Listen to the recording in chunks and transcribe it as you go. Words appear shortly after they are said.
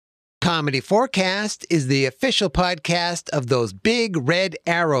Comedy Forecast is the official podcast of those big red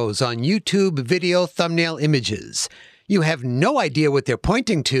arrows on YouTube video thumbnail images. You have no idea what they're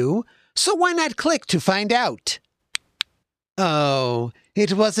pointing to, so why not click to find out? Oh,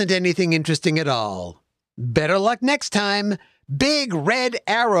 it wasn't anything interesting at all. Better luck next time. Big red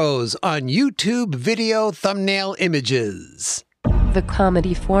arrows on YouTube video thumbnail images. The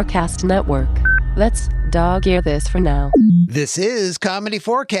Comedy Forecast Network. Let's dog-ear this for now. This is Comedy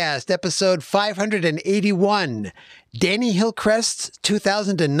Forecast, episode 581. Danny Hillcrest's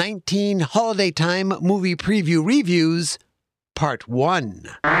 2019 Holidaytime movie preview reviews, Part 1.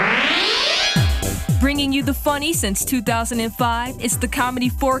 Bringing you the funny since 2005, it's the Comedy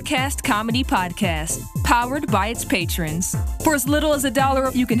Forecast Comedy Podcast, powered by its patrons. For as little as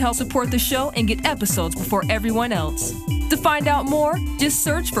 $1, you can help support the show and get episodes before everyone else. To find out more, just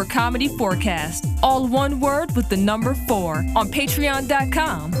search for Comedy Forecast, all one word with the number 4, on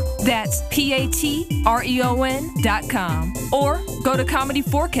patreon.com. That's patreon.com. Or go to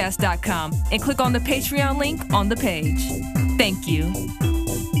comedyforecast.com and click on the Patreon link on the page. Thank you.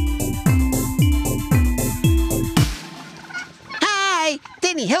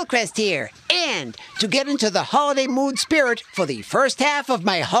 Danny Hillcrest here, and to get into the holiday mood spirit for the first half of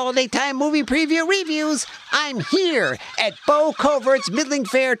my Holidaytime movie preview reviews, I'm here at Bo Covert's Middling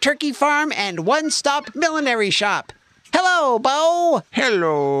Fair Turkey Farm and One-Stop Millinery Shop. Hello, Bo.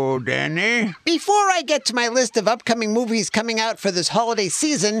 Hello, Danny. Before I get to my list of upcoming movies coming out for this holiday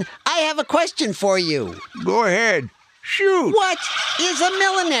season, I have a question for you. Go ahead. Shoot. What is a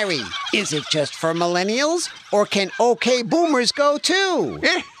millinery? Is it just for millennials, or can OK boomers go too?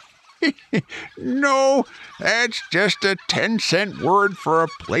 No, that's just a 10-cent word for a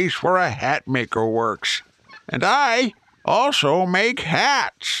place where a hat maker works. And I also make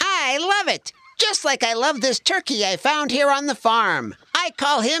hats. I love it. Just like I love this turkey I found here on the farm. I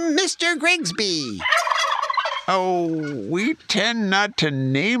call him Mr. Grigsby. Oh, we tend not to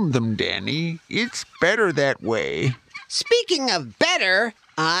name them, Danny. It's better that way. Speaking of better,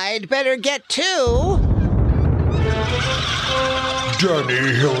 I'd better get to...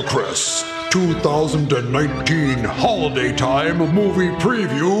 Danny Hillcrest, 2019 Holidaytime Movie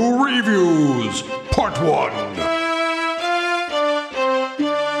Preview Reviews, Part 1.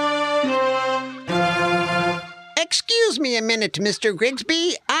 Excuse me a minute, Mr.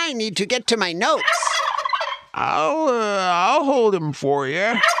 Grigsby. I need to get to my notes. I'll hold him for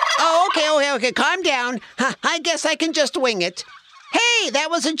you. Oh, okay. Calm down. I guess I can just wing it. Hey, that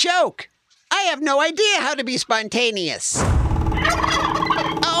was a joke. I have no idea how to be spontaneous.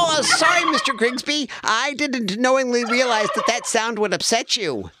 Oh, sorry, Mr. Grigsby. I didn't knowingly realize that sound would upset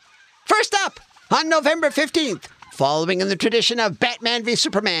you. First up, on November 15th, following in the tradition of Batman v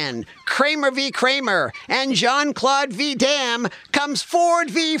Superman, Kramer v Kramer, and Jean-Claude v Damme, comes Ford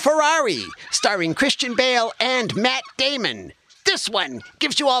v Ferrari, starring Christian Bale and Matt Damon. This one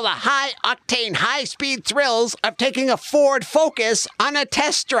gives you all the high-octane, high-speed thrills of taking a Ford Focus on a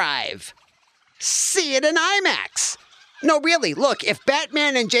test drive. See it in IMAX. No, really, look, if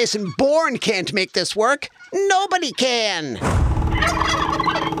Batman and Jason Bourne can't make this work, nobody can.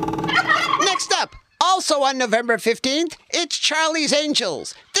 Next up, also on November 15th, it's Charlie's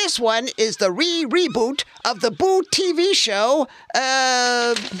Angels. This one is the reboot of the Boo TV show,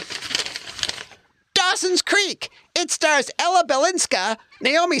 Dawson's Creek. It stars Ella Balinska,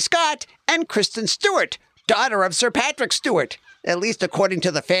 Naomi Scott, and Kristen Stewart, daughter of Sir Patrick Stewart. At least according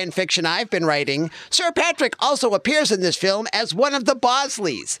to the fan fiction I've been writing. Sir Patrick also appears in this film as one of the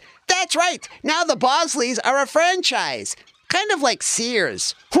Bosleys. That's right, now the Bosleys are a franchise. Kind of like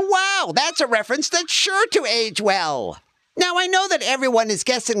Sears. Wow, that's a reference that's sure to age well. Now, I know that everyone is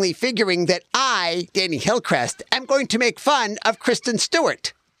guessingly figuring that I, Danny Hillcrest, am going to make fun of Kristen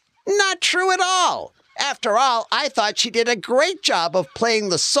Stewart. Not true at all. After all, I thought she did a great job of playing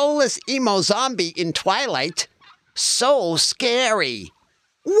the soulless emo zombie in Twilight. So scary.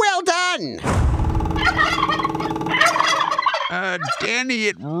 Well done! Danny,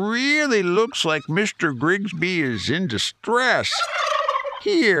 it really looks like Mr. Grigsby is in distress.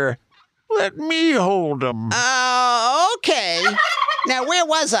 Here, let me hold him. Okay. Now, where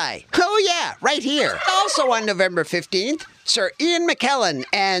was I? Oh, yeah, right here. Also on November 15th, Sir Ian McKellen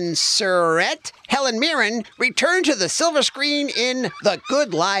and Sirette Helen Mirren return to the silver screen in The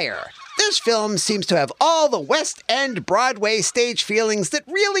Good Liar. This film seems to have all the West End Broadway stage feelings that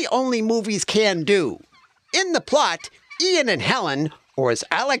really only movies can do. In the plot, Ian and Helen, or as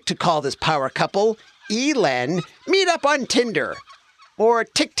I like to call this power couple, Elen, meet up on Tinder, or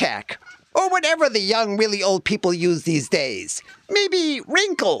Tic Tac, or whatever the young, really old people use these days. Maybe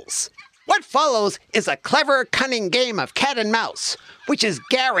Wrinkles. What follows is a clever, cunning game of cat and mouse, which is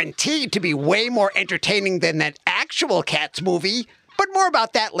guaranteed to be way more entertaining than that actual Cats movie, but more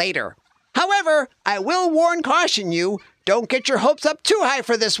about that later. However, I will caution you, don't get your hopes up too high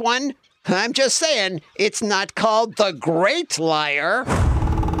for this one. I'm just saying, it's not called The Great Liar.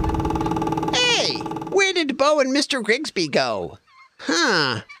 Hey, where did Bo and Mr. Grigsby go?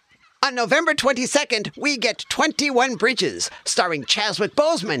 On November 22nd, we get 21 Bridges, starring Chadwick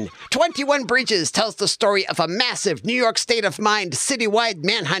Boseman. 21 Bridges tells the story of a massive New York state-of-mind citywide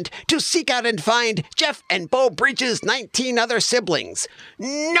manhunt to seek out and find Jeff and Bo Bridges' 19 other siblings.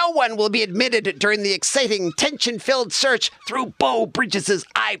 No one will be admitted during the exciting, tension-filled search through Bo Bridges'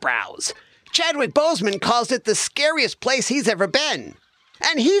 eyebrows. Chadwick Boseman calls it the scariest place he's ever been.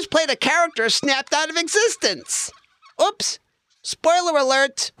 And he's played a character snapped out of existence. Oops. Spoiler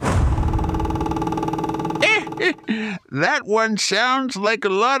alert. That one sounds like a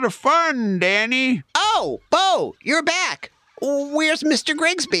lot of fun, Danny. Oh, Bo, you're back. Where's Mr.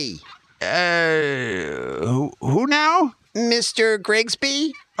 Grigsby? Who now? Mr.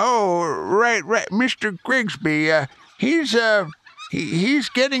 Grigsby? Oh, right. Mr. Grigsby, he's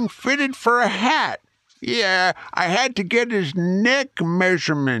getting fitted for a hat. Yeah, I had to get his neck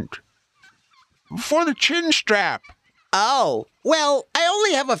measurement. For the chin strap. Oh, well, I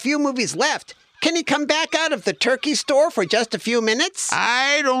only have a few movies left. Can he come back out of the turkey store for just a few minutes?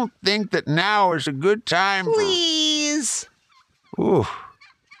 I don't think that now is a good time. Please. Ooh.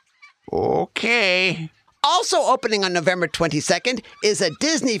 Okay. Also opening on November 22nd is a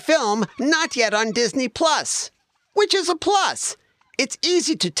Disney film not yet on Disney Plus, which is a plus. It's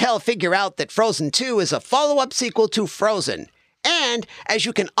easy to figure out that Frozen 2 is a follow-up sequel to Frozen. And, as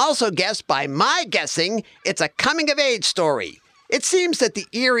you can also guess by my guessing, it's a coming-of-age story. It seems that the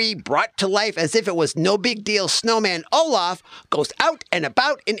eerie, brought to life as if it was no big deal snowman Olaf goes out and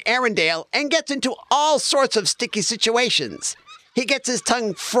about in Arendelle and gets into all sorts of sticky situations. He gets his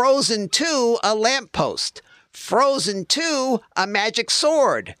tongue frozen to a lamppost, frozen to a magic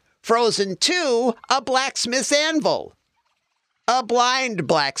sword, frozen to a blacksmith's anvil. A blind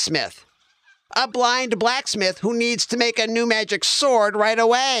blacksmith. A blind blacksmith who needs to make a new magic sword right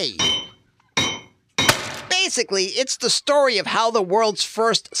away. Basically, it's the story of how the world's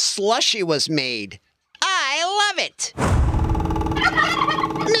first slushie was made. I love it!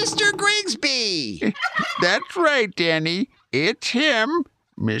 Mr. Grigsby! That's right, Danny. It's him,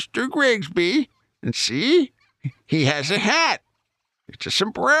 Mr. Grigsby. And see? He has a hat. It's a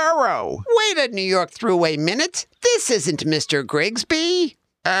sombrero. Wait a New York Thruway minute. This isn't Mr. Grigsby.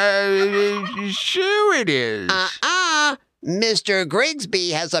 Sure it is. Mr. Grigsby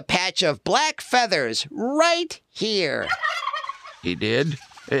has a patch of black feathers right here. He did?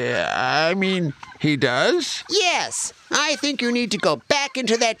 He does? Yes. I think you need to go back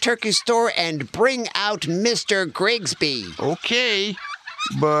into that turkey store and bring out Mr. Grigsby. Okay,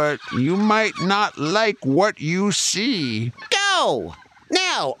 but you might not like what you see. Go!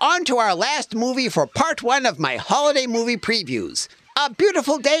 Now, on to our last movie for part 1 of my holiday movie previews. A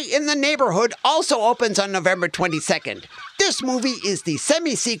Beautiful Day in the Neighborhood also opens on November 22nd. This movie is the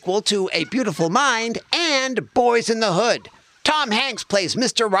semi-sequel to A Beautiful Mind and Boys in the Hood. Tom Hanks plays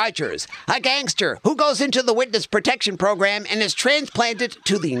Mr. Rogers, a gangster who goes into the witness protection program and is transplanted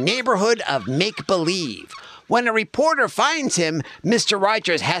to the neighborhood of make-believe. When a reporter finds him, Mr.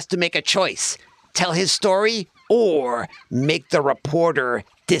 Rogers has to make a choice. Tell his story or make the reporter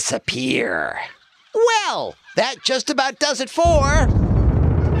disappear. Well, that just about does it for...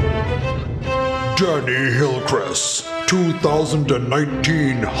 Danny Hillcrest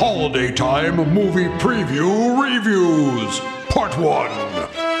 2019 Holidaytime Movie Preview Reviews, Part 1.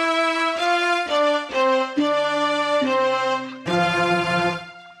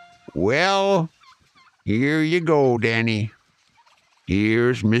 Well, here you go, Danny.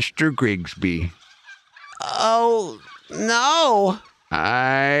 Here's Mr. Grigsby. Oh, no.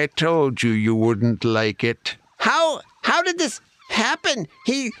 I told you wouldn't like it. How did this happen?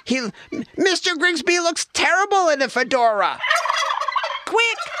 Mr. Grigsby looks terrible in a fedora.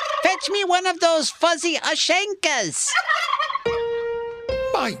 Quick, fetch me one of those fuzzy Ushankas.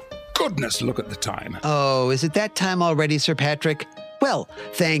 My goodness, look at the time. Oh, is it that time already, Sir Patrick? Well,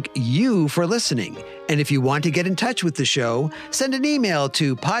 thank you for listening. And if you want to get in touch with the show, send an email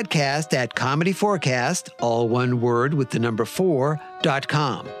to podcast@comedyforecast, all one word with the number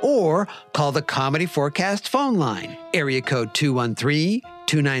 4.com, or call the Comedy Forecast phone line, area code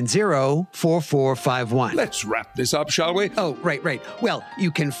 213-290-4451. Let's wrap this up, shall we? Oh, right. Well, you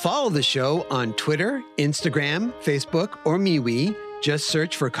can follow the show on Twitter, Instagram, Facebook, or MeWe. Just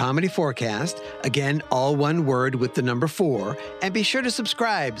search for Comedy Forecast, again, all one word with the number 4, and be sure to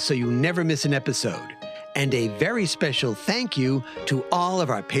subscribe so you never miss an episode. And a very special thank you to all of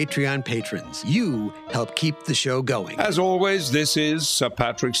our Patreon patrons. You help keep the show going. As always, this is Sir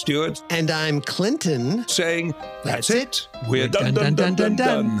Patrick Stewart. And I'm Clinton. Saying, that's it. We're We're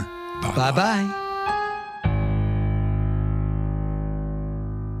done. Bye-bye.